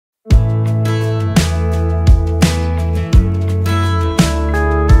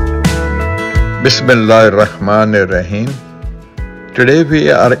Bismillah. Today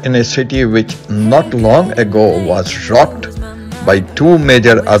we are in a city which not long ago was rocked by two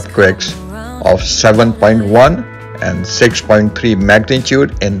major earthquakes of 7.1 and 6.3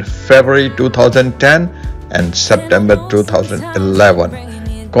 magnitude in February 2010 and September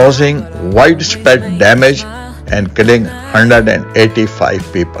 2011, causing widespread damage and killing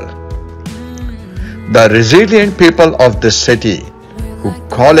 185 people. The resilient people of this city, who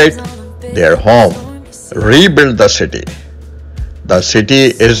call it their home, rebuild the city. The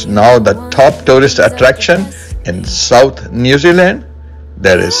city is now the top tourist attraction in South New Zealand.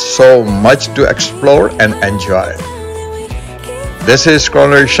 There is so much to explore and enjoy. This is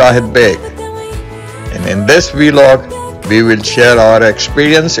Colonel SHAHID BAIG, and in this vlog we will share our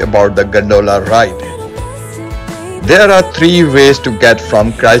experience about the gondola ride. There are three ways to get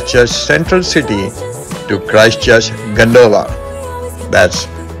from Christchurch Central City to Christchurch Gondola. That's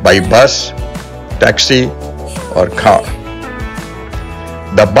by bus, taxi or car.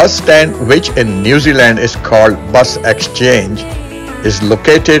 The bus stand, which in New Zealand is called Bus Exchange, is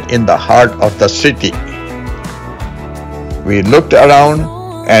located in the heart of the city. We looked around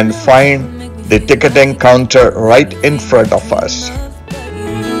and find the ticketing counter right in front of us.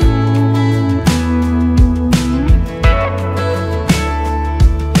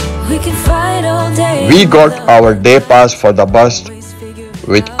 We got our day pass for the bus,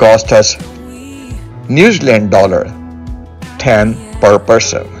 which cost us New Zealand dollar 10 per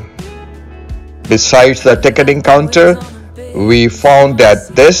person. Besides the ticketing counter, we found that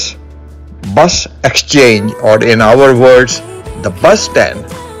this bus exchange, or in our words, the bus stand,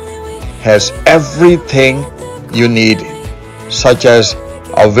 has everything you need, such as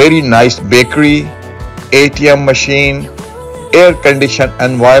a very nice bakery, ATM machine, air-conditioned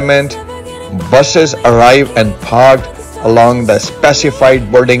environment. Buses arrive and parked along the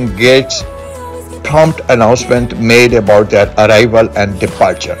specified boarding gates. Prompt announcement made about their arrival and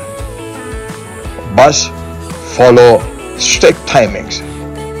departure. Bus follow strict timings.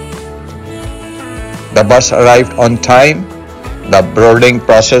 The bus arrived on time. The boarding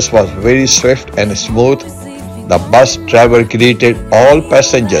process was very swift and smooth. The bus driver greeted all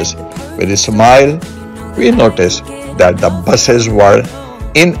passengers with a smile. We noticed that the buses were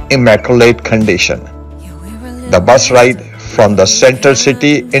in immaculate condition. The bus ride from the Central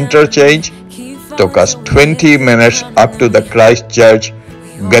City interchange took us 20 minutes up to the Christchurch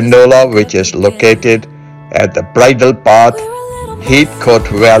Gondola, which is located at the Bridle Path, Heathcote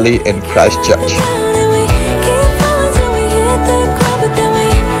Valley in Christchurch.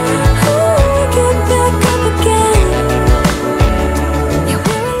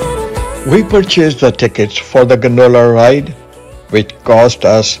 We purchased the tickets for the gondola ride, which cost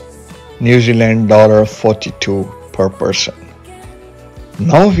us New Zealand dollar 42 per person.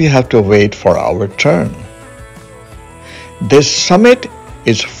 Now we have to wait for our turn. This summit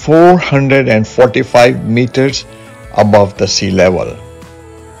is 445 meters above the sea level.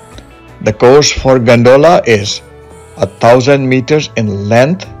 The course for gondola is 1,000 meters in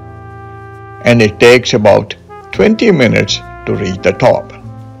length, and it takes about 20 minutes to reach the top.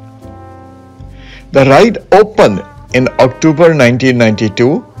 The ride opened in October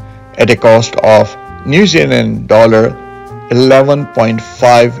 1992 at a cost of New Zealand dollar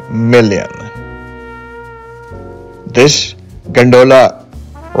 11.5 million. This gondola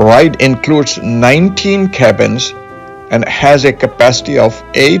ride includes 19 cabins and has a capacity of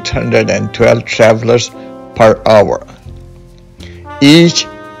 812 travelers per hour. Each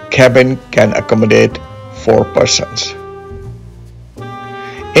cabin can accommodate 4 persons.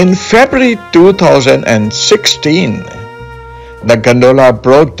 In February 2016, the gondola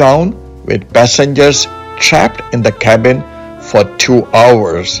broke down with passengers trapped in the cabin for 2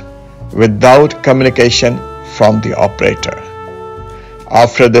 hours without communication from the operator.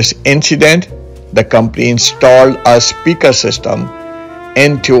 After this incident, the company installed a speaker system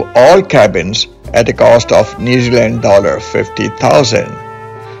into all cabins at a cost of New Zealand dollar 50,000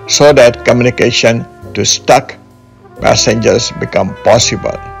 so that communication to stuck passengers become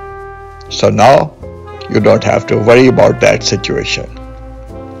possible. So now you don't have to worry about that situation.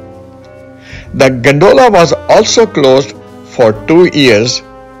 The gondola was also closed for 2 years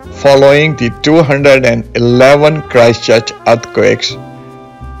following the 211 Christchurch earthquakes,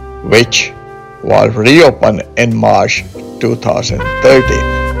 which was reopened in March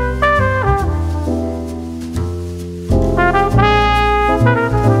 2013.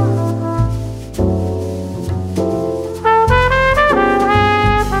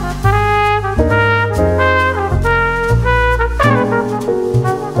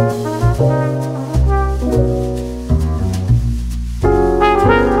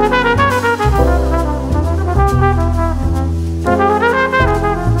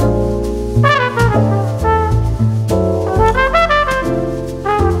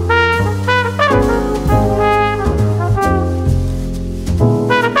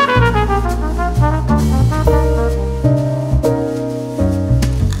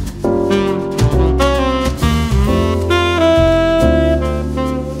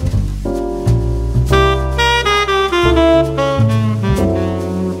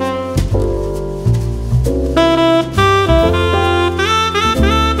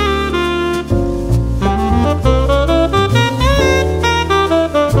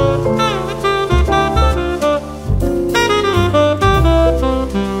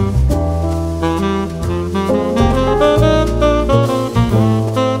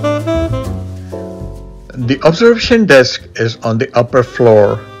 The observation desk is on the upper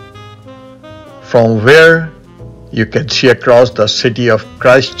floor, from where you can see across the city of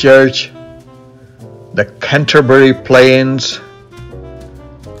Christchurch, the Canterbury Plains,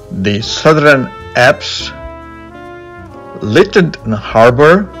 the Southern Alps, Lytton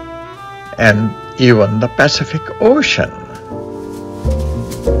Harbour, and even the Pacific Ocean.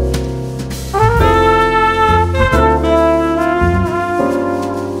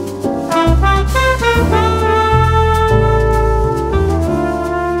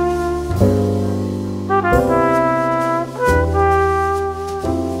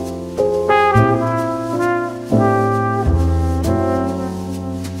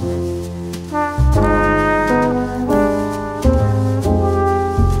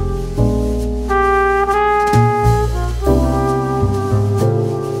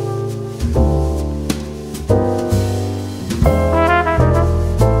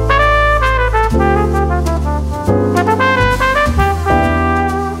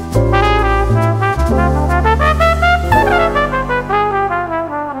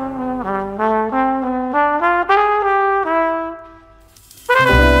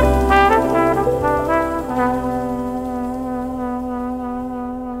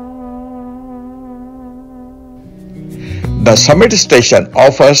 The summit station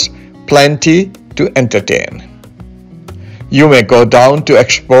offers plenty to entertain. You may go down to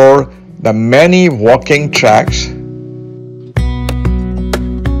explore the many walking tracks,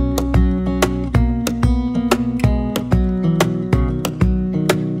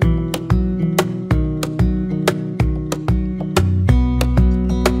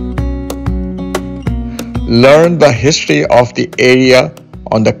 learn the history of the area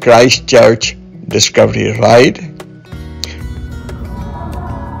on the Christchurch Discovery Ride.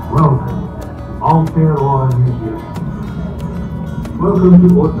 Welcome, Aotearoa, New Zealand. Welcome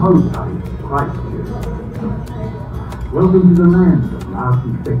to Otautari, Christchurch. Welcome to the land of Ngāti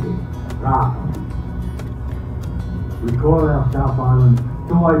Wheke, Rāpa. We call our South Island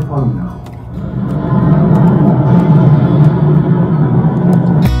Toi Paunau.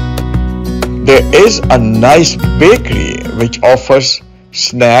 There is a nice bakery which offers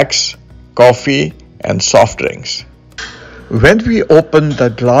snacks, coffee, and soft drinks. When we opened the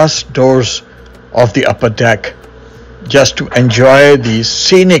glass doors of the upper deck just to enjoy the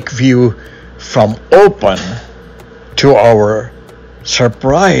scenic view from open, to our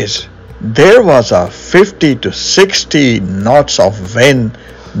surprise, there was a 50 to 60 knots of wind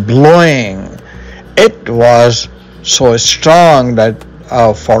blowing. It was so strong that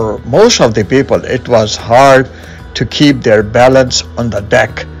for most of the people it was hard to keep their balance on the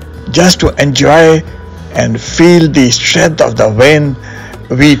deck. Just to enjoy and feel the strength of the wind,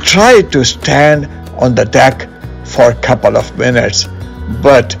 we tried to stand on the deck for a couple of minutes,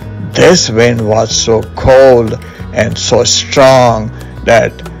 but this wind was so cold and so strong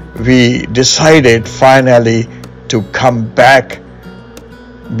that we decided finally to come back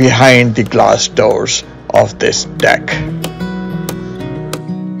behind the glass doors of this deck.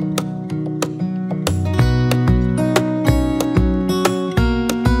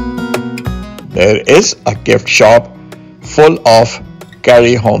 There is a gift shop full of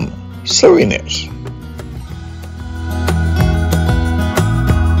carry-home souvenirs.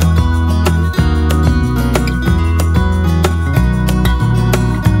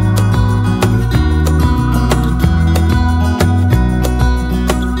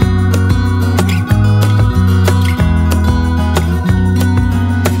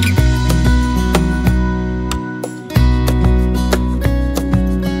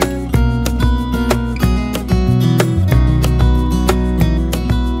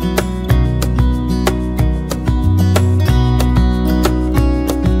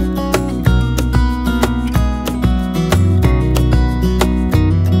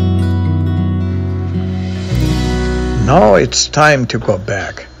 Now it's time to go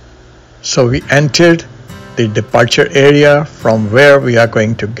back. So we entered the departure area from where we are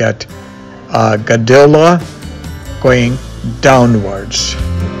going to get a gondola going downwards.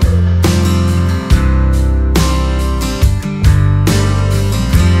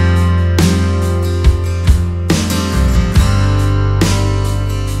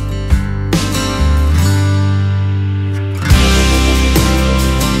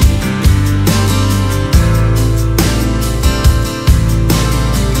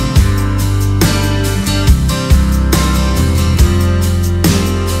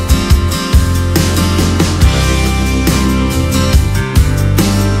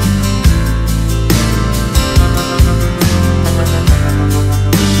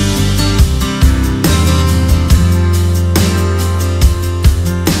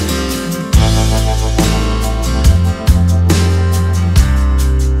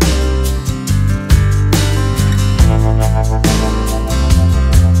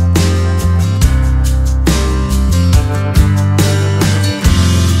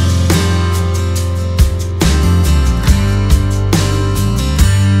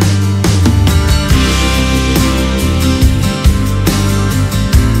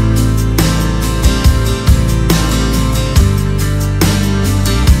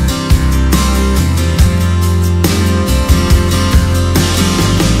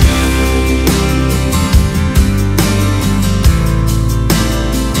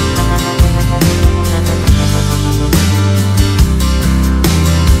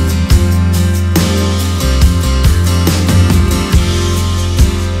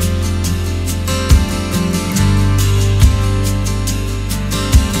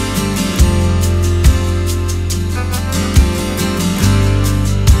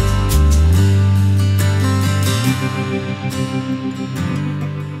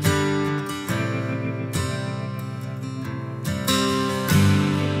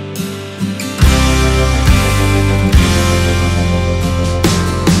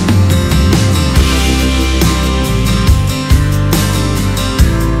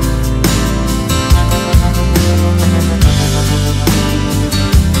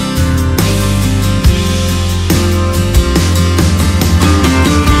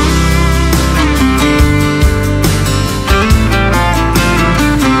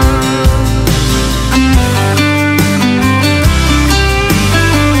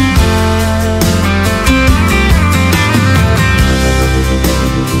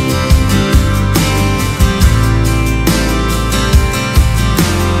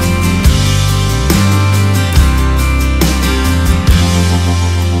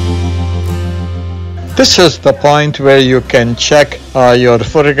 This is the point where you can check your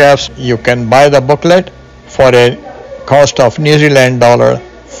photographs. You can buy the booklet for a cost of New Zealand dollar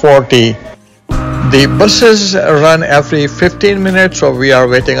 40. The buses run every 15 minutes, so we are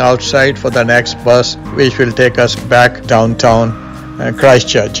waiting outside for the next bus, which will take us back downtown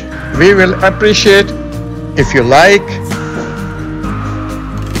Christchurch. We will appreciate if you like,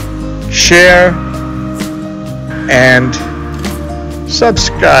 share, and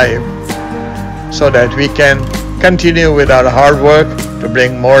subscribe so that we can continue with our hard work to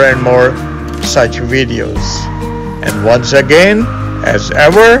bring more and more such videos. And once again, as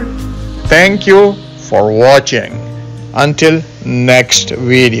ever, thank you for watching. Until next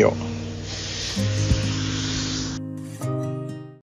video.